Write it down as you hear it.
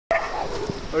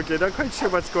Okay, not quite sure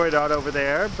what's going on over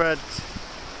there, but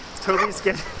Toby's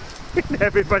getting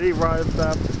everybody revved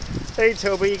up. Hey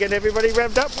Toby, you getting everybody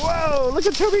revved up? Whoa, look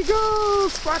at Toby go!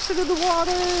 Splashing in the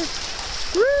water!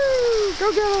 Woo!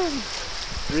 Go get him!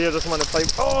 Rio doesn't want to play.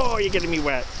 Oh, you're getting me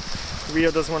wet.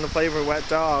 Rio doesn't want to play with a wet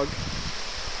dog.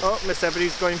 Oh, Miss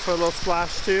Ebony's going for a little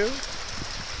splash too.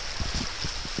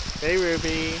 Hey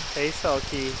Ruby. Hey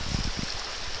Selkie.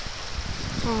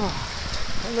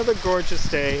 Oh, another gorgeous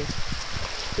day.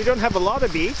 We don't have a lot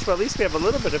of beach, but at least we have a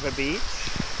little bit of a beach.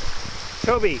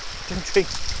 Toby, don't drink.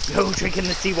 No drinking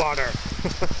the seawater.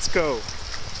 Let's go.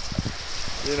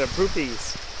 You're gonna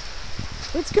poopies.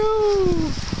 Let's go.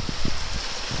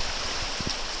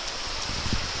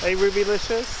 Hey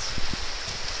Rubylicious.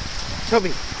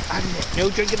 Toby, out of there. No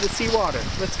drinking the seawater.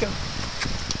 Let's go.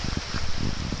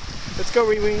 Let's go,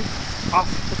 Riri. Off.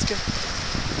 Let's go.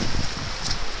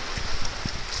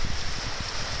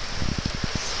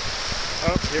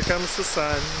 Oh, here comes the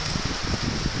sun.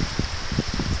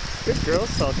 Good girl,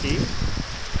 Selkie.